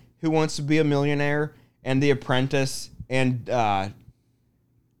Survivor, Who Wants to Be a Millionaire, and The Apprentice, and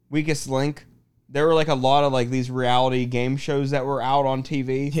Weakest Link. There were like a lot of like these reality game shows that were out on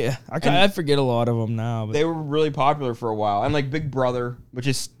TV. Yeah, I forget a lot of them now. But They were really popular for a while. And like Big Brother, which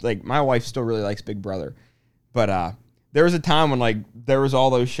is like my wife still really likes Big Brother. But there was a time when like there was all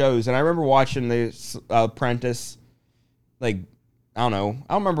those shows, and I remember watching the Apprentice. Like I don't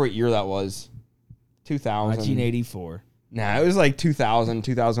remember what year that was. 2000. 1984. Nah, it was like 2000,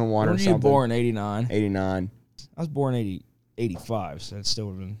 2001 When or were you something. born? 89. 89. I was born 85, so that still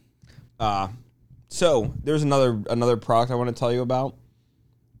would have been. So there's another product I want to tell you about.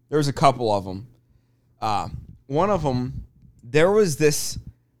 There's a couple of them. One of them, there was this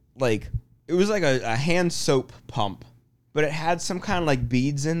like it was like a hand soap pump, but it had some kind of like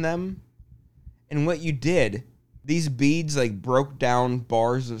beads in them. And what you did, these beads like broke down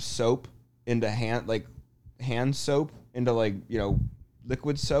bars of soap into hand soap into like,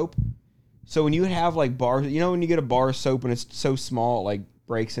 liquid soap. So when you have like bars, when you get a bar of soap and it's so small it like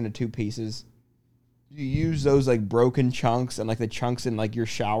breaks into two pieces. You use those like broken chunks and like the chunks in like your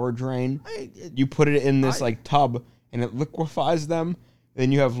shower drain. You put it in this like tub and it liquefies them.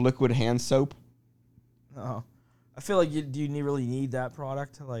 Then you have liquid hand soap. Oh, I feel like do you really need that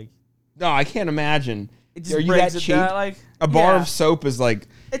product to like? No, I can't imagine. It just Are you breaks that it cheap? down, like A bar yeah. of soap is like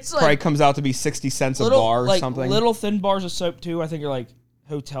It's probably like comes out to be 60 cents a little, bar or like something. little thin bars of soap too. I think are like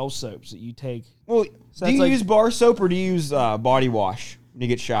hotel soaps that you take. Well, So do that's you like- use bar soap or do you use body wash when you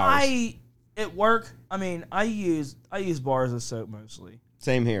get showers? At work, I mean, I use bars of soap mostly.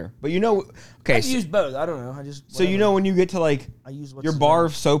 Same here. But okay, I so, use both. I don't know. I just so when you get to like I use what's your bar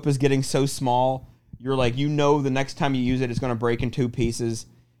of soap is getting so small, you're like the next time you use it, it's going to break in two pieces,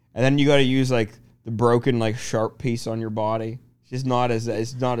 and then you got to use like the broken like sharp piece on your body. It's not as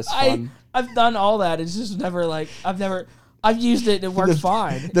fun. I've done all that. It's just never like I've used it and it worked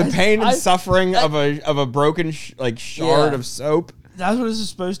fine. The pain and suffering. suffering of a broken shard Yeah. of soap. That's what this is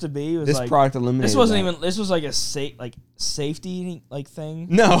supposed to be. It was This like, product eliminated. This wasn't that. even. This was like a safety like thing.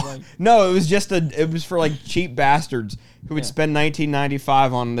 No, Like, no, it was for like cheap bastards who would spend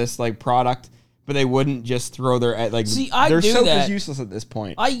 $19.95 on this like product, but they wouldn't just throw their like. See, I their do soap that. is useless at this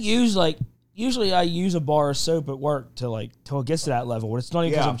point. usually I use a bar of soap at work till it gets to that level. But it's not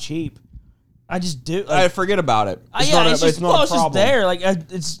even because Yeah. I'm cheap. I just do. I forget about it. It's yeah, not a, it's just, it's not a it's just problem. there. Like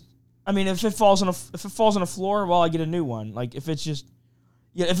it's. I mean, if it falls on the floor, well, I get a new one. Like if it's just.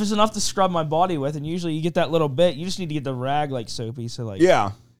 Yeah, if it's enough to scrub my body with, and usually you get that little bit, you just need to get the rag like soapy. So like,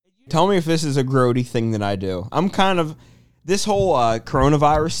 Yeah. Tell me if this is a grody thing that I do. I'm kind of this whole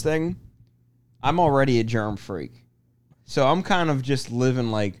coronavirus thing. I'm already a germ freak, so I'm kind of just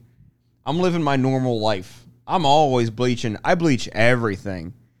living I'm living my normal life. I'm always bleaching. I bleach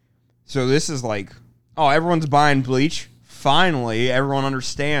everything. So this is like, oh, everyone's buying bleach. Finally, everyone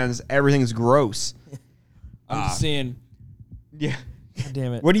understands everything's gross. I'm just seeing. Yeah. God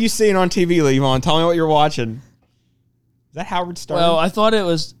damn it. What are you seeing on TV, Levon? Tell me what you're watching. Is that Howard Stern? Well, I thought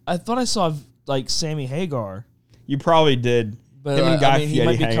I saw like Sammy Hagar, You probably did. but Him and Guy he Fieri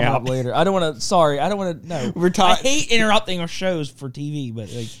might be hang coming out. up later. I don't want to. Sorry, I don't want to. No, We're I talking. hate interrupting our shows for TV, but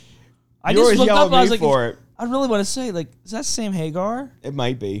like, I You just always looked yell up at and I was me like, for it. I really want to say, like, is that Sam Hagar? It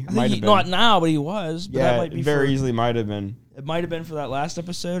might be. I think not now, but he was. But that Yeah, might be very easily might have been. It might have been for that last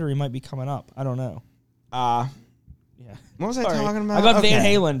episode, or he might be coming up. I don't know. Yeah. What was I talking about? I got Van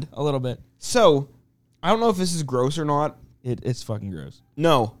Halen a little bit. So, I don't know if this is gross or not. It's fucking gross.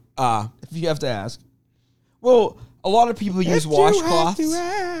 No. If you have to ask. Well, a lot of people use washcloths. You have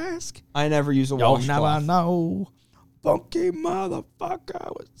to ask. I never use a You'll washcloth. never know. Funky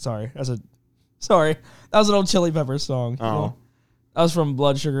motherfucker. Sorry. Sorry. That was an old Chili Peppers song. Oh. You know? That was from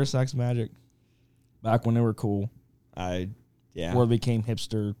Blood Sugar Sex Magic. Back when they were cool. Yeah. Before they became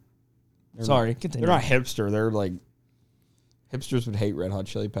hipster. Sorry, continue. they're not hipster. They're like hipsters would hate Red Hot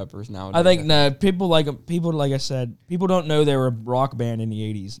Chili Peppers nowadays. I think people like I said, people don't know they were a rock band in the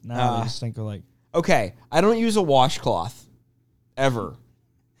 80s. Now they just think of like. Okay, I don't use a washcloth ever.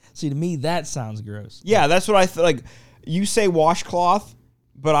 See, to me that sounds gross. Yeah, that's what I like. You say washcloth,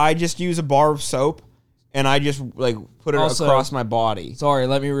 but I just use a bar of soap and I just like put it Also, across my body. Sorry,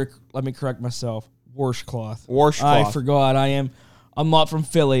 let me correct myself. Washcloth. Washcloth. I forgot. I'm not from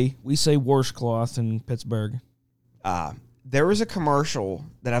Philly. We say washcloth in Pittsburgh. There was a commercial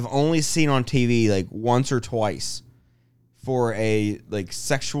that I've only seen on TV like once or twice for a like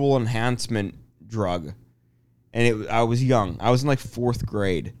sexual enhancement drug, and I was young. I was in like 4th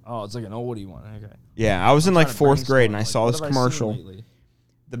grade. Oh, it's like an oldie one. Okay. Yeah, I was in like 4th grade, and I saw what this have I seen commercial. lately?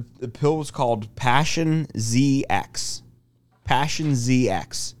 The pill was called Passion ZX. Passion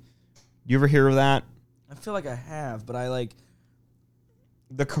ZX. You ever hear of that? I feel like I have, but I like.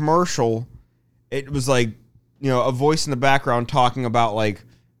 The commercial, it was like, a voice in the background talking about like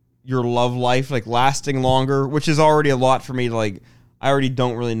your love life, like lasting longer, which is already a lot for me to like, I already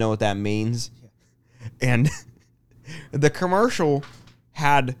don't really know what that means. And the commercial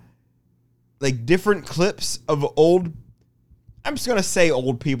had like different clips of I'm just going to say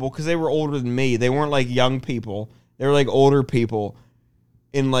old people because they were older than me. They weren't like young people. They were like older people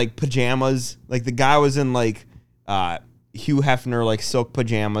in like pajamas. Like the guy was in like, Hugh Hefner like silk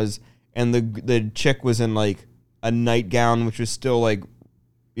pajamas, and the chick was in like a nightgown, which was still like,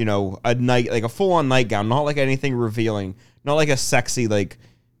 a full on nightgown, not like anything revealing, not like a sexy like,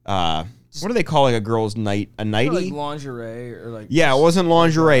 what do they call like a girl's nightie? Like lingerie or like. Yeah, it wasn't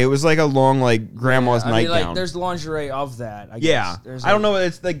lingerie. It was like a long like grandma's nightgown. Like, there's lingerie of that. I yeah, guess. I don't know.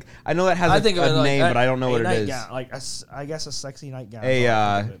 It's like I know that has a name, but I don't know what it is. Like I guess a sexy nightgown.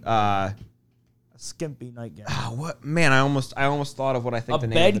 A skimpy nightgown. What man? I almost thought of what I think the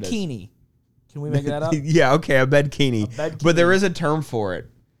name of it is. A bedkini. Can we make that up? Yeah, okay, a bedkini. But there is a term for it.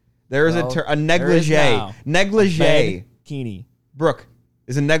 There is a negligee. Negligee. Bikini. Brooke,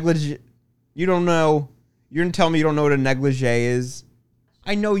 is a negligee? You don't know. You're gonna tell me you don't know what a negligee is?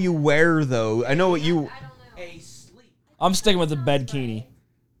 I know you wear though. I know what you. I don't know. I'm sticking with the bedkini.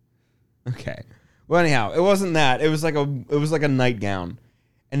 Okay. Well, anyhow, it wasn't that. It was like a nightgown,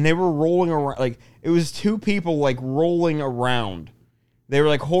 and they were rolling around. Like it was two people like rolling around. They were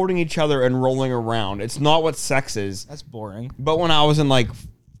like holding each other and rolling around. It's not what sex is. That's boring. But when I was in like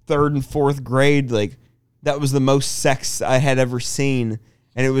 3rd and 4th grade, like that was the most sex I had ever seen,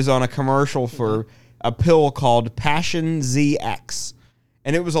 and it was on a commercial for a pill called Passion ZX,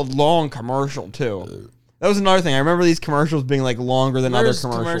 and it was a long commercial too. That was another thing. I remember these commercials being like longer than other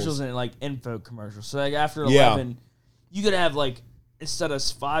commercials. And like info commercials. So like after 11, you could have like instead of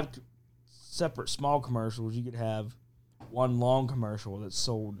 5 separate small commercials, you could have one long commercial that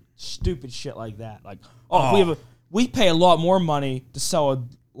sold stupid shit like that. Like, we pay a lot more money to sell a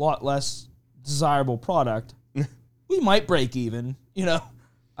lot less desirable product. We might break even.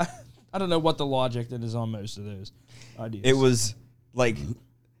 I don't know what the logic that is on most of those ideas. It was like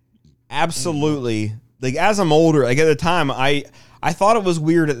absolutely like as I'm older, like at the time I thought it was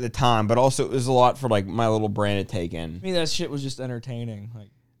weird at the time, but also it was a lot for like my little brain to take in. I mean, that shit was just entertaining. Like,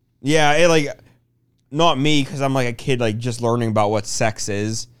 yeah, it like not me because I'm like a kid like just learning about what sex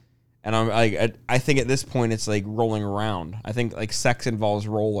is, and I'm like I think at this point it's like rolling around. I think like sex involves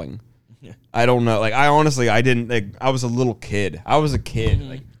rolling. Yeah. I don't know. Like I honestly I didn't like I was a little kid. I was a kid. Mm-hmm.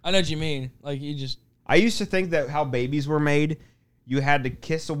 Like I know what you mean. Like you just I used to think that how babies were made, you had to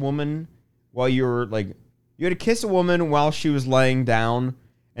kiss a woman while you had to kiss a woman while she was laying down,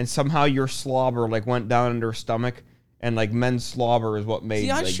 and somehow your slobber like went down into her stomach, and like men's slobber is what made.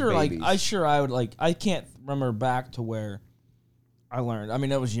 See, I can't remember back to where I learned. I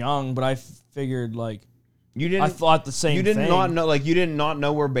mean, I was young, but I figured like I thought the same. You did thing. not know like you did not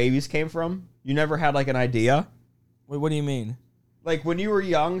know where babies came from. You never had like an idea. Wait, what do you mean? Like when you were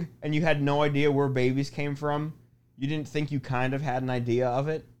young and you had no idea where babies came from, you didn't think you kind of had an idea of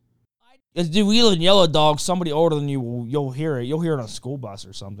it. Dude, we live in Yellow Dog. Somebody older than you, you'll hear it. You'll hear it on a school bus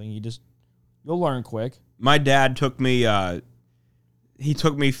or something. You just You'll learn quick. My dad took me. He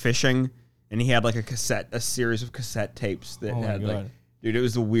took me fishing, and he had like a series of cassette tapes that had like, dude, it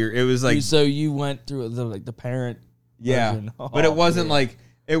was weird. It was like, so you went through the parent. Yeah, version. But it wasn't like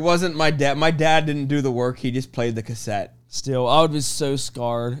it wasn't my dad. My dad didn't do the work. He just played the cassette. Still, I would be so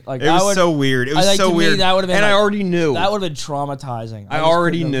scarred. Like it was so weird. It was so weird. That would have been, and I already knew. That would have been traumatizing. I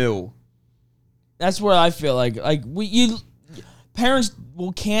already knew. That's where I feel like parents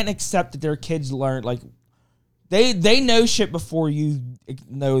can't accept that their kids learn like they know shit before you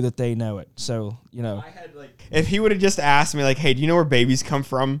know that they know it. So I had if he would have just asked me like, hey, do you know where babies come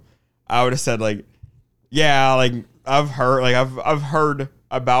from? I would have said like, yeah, like I've heard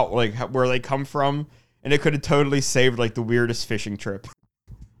about like where they come from. And it could have totally saved like the weirdest fishing trip.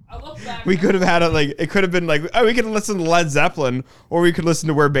 I look back. We could have had it like it could have been like, oh, we could listen to Led Zeppelin, or we could listen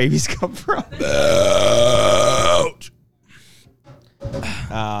to Where Babies Come From. Ouch.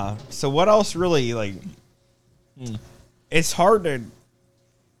 So what else really like? It's hard to.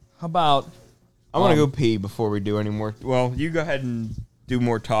 How about? I want to go pee before we do any more. Well, you go ahead and do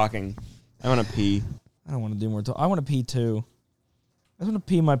more talking. I want to pee. I don't want to do more talk. I want to pee too. I want to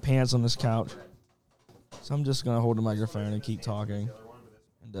pee my pants on this couch. So I'm just going to hold the microphone and keep talking.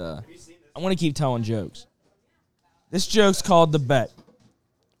 And I want to keep telling jokes. This joke's called The Bet.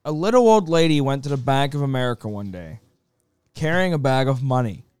 A little old lady went to the Bank of America one day, carrying a bag of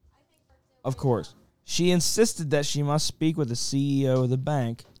money. Of course, she insisted that she must speak with the CEO of the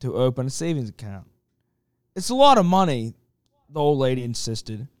bank to open a savings account. It's a lot of money, the old lady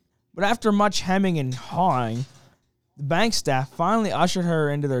insisted. But after much hemming and hawing, the bank staff finally ushered her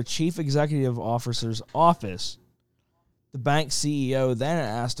into their chief executive officer's office. The bank CEO then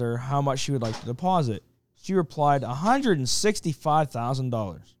asked her how much she would like to deposit. She replied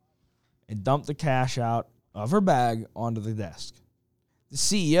 $165,000 and dumped the cash out of her bag onto the desk. The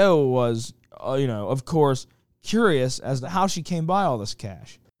CEO was, of course, curious as to how she came by all this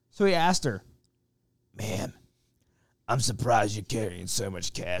cash. So he asked her, "Ma'am, I'm surprised you're carrying so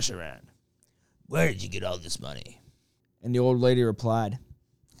much cash around. Where did you get all this money?" And the old lady replied,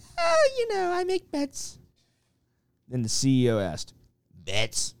 I make bets. Then the CEO asked,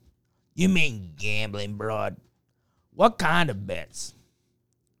 "Bets? You mean gambling, broad? What kind of bets?"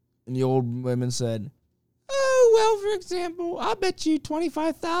 And the old woman said, "Oh, well, for example, I'll bet you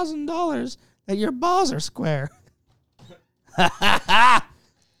 $25,000 that your balls are square."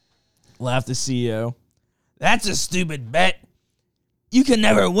 Laughed the CEO. "That's a stupid bet. You can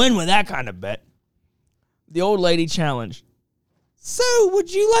never win with that kind of bet." The old lady challenged. "So,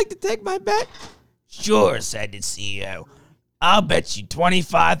 would you like to take my bet?" "Sure," said the CEO. "I'll bet you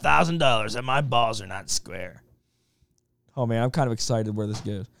 $25,000 that my balls are not square." Oh, man, I'm kind of excited where this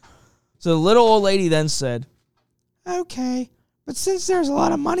goes. So the little old lady then said, "Okay, but since there's a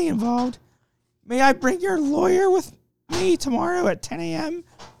lot of money involved, may I bring your lawyer with me tomorrow at 10 a.m.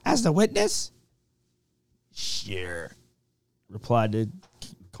 as the witness?" "Sure," replied the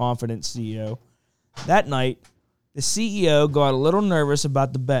confident CEO. That night, the CEO got a little nervous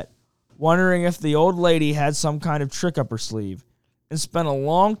about the bet, wondering if the old lady had some kind of trick up her sleeve, and spent a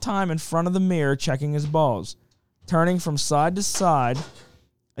long time in front of the mirror checking his balls, turning from side to side,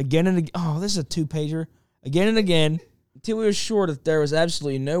 again and again. Oh, this is a 2-pager. Again and again, until he was sure that there was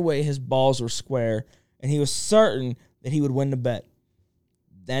absolutely no way his balls were square, and he was certain that he would win the bet.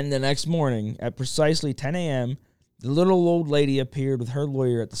 Then the next morning, at precisely 10 a.m., the little old lady appeared with her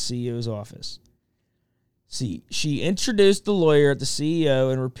lawyer at the CEO's office. She introduced the lawyer at the CEO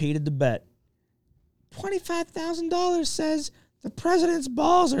and repeated the bet. $25,000 says the president's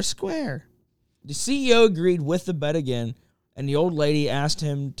balls are square. The CEO agreed with the bet again, and the old lady asked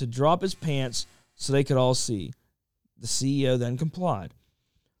him to drop his pants so they could all see. The CEO then complied.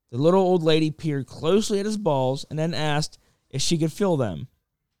 The little old lady peered closely at his balls and then asked if she could feel them.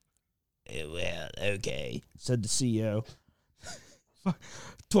 "Well, okay," said the CEO.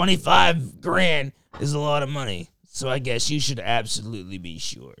 25 grand is a lot of money, so I guess you should absolutely be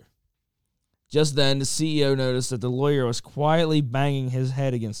sure. Just then, the CEO noticed that the lawyer was quietly banging his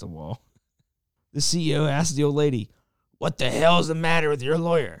head against the wall. The CEO asked the old lady, "What the hell is the matter with your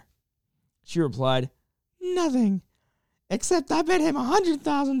lawyer?" She replied, "Nothing, except I bet him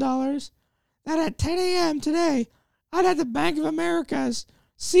 $100,000 that at 10 a.m. today, I'd have the Bank of America's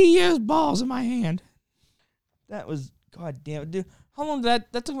CEO's balls in my hand." That was, god damn it, dude. How long did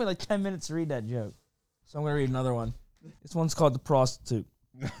that took me like 10 minutes to read that joke. So I'm going to read another one. This one's called The Prostitute.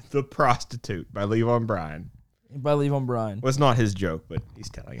 The Prostitute by Levon Bryan. By Levon Bryan. Well, it's not his joke, but he's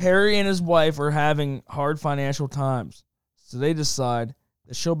telling it. Harry and his wife are having hard financial times, so they decide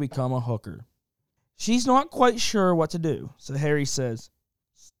that she'll become a hooker. She's not quite sure what to do, so Harry says,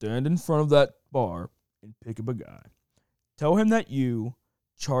 stand in front of that bar and pick up a guy. Tell him that you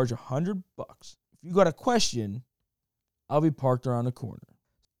charge $100. If you got a question, I'll be parked around the corner.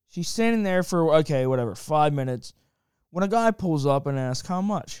 She's standing there for, 5 minutes. When a guy pulls up and asks how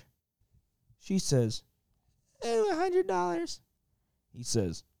much, she says, $100. He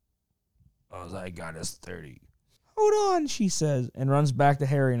says, all I got is 30. Hold on, she says, and runs back to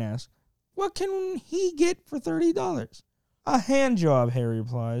Harry and asks, what can he get for $30? A hand job, Harry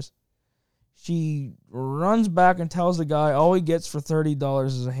replies. She runs back and tells the guy all he gets for $30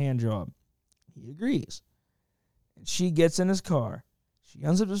 is a hand job. He agrees. And she gets in his car. She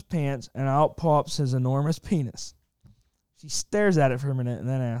unzips his pants, and out pops his enormous penis. She stares at it for a minute and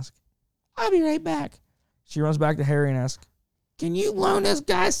then asks, I'll be right back. She runs back to Harry and asks, can you loan this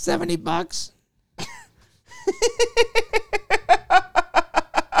guy $70?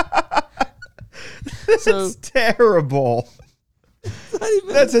 That's terrible.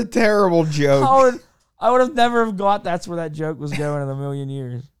 That's a terrible joke. I would have never have got that's where that joke was going in a million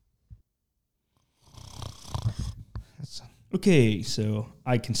years. Okay, so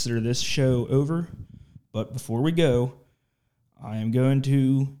I consider this show over, but before we go, I am going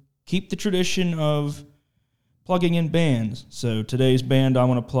to keep the tradition of plugging in bands. So today's band I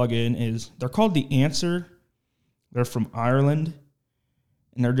want to plug in they're called The Answer. They're from Ireland,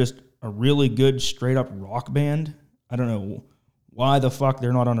 and they're just a really good straight-up rock band. I don't know why the fuck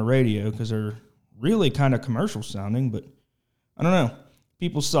they're not on the radio, because they're really kind of commercial sounding, but I don't know.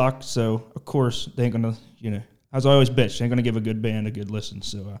 People suck, so of course they ain't going to, as I always bitch, they ain't going to give a good band a good listen.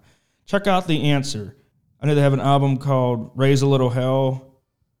 So check out The Answer. I know they have an album called Raise a Little Hell.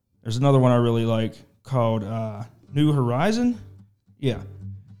 There's another one I really like called New Horizon. Yeah.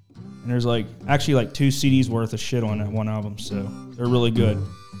 And there's actually 2 CDs worth of shit on that one album, so they're really good.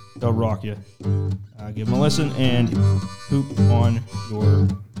 They'll rock you. Give them a listen and poop on your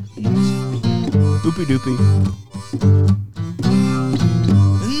nuts. Poopy doopy.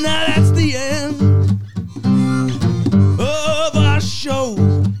 Now that's the end of our show.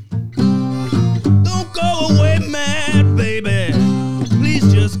 Don't go away mad, baby.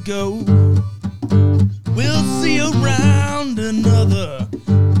 Please just go. We'll see you around another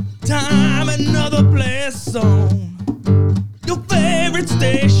time, another place on your favorite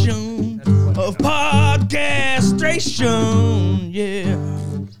station of podcastration. Yeah.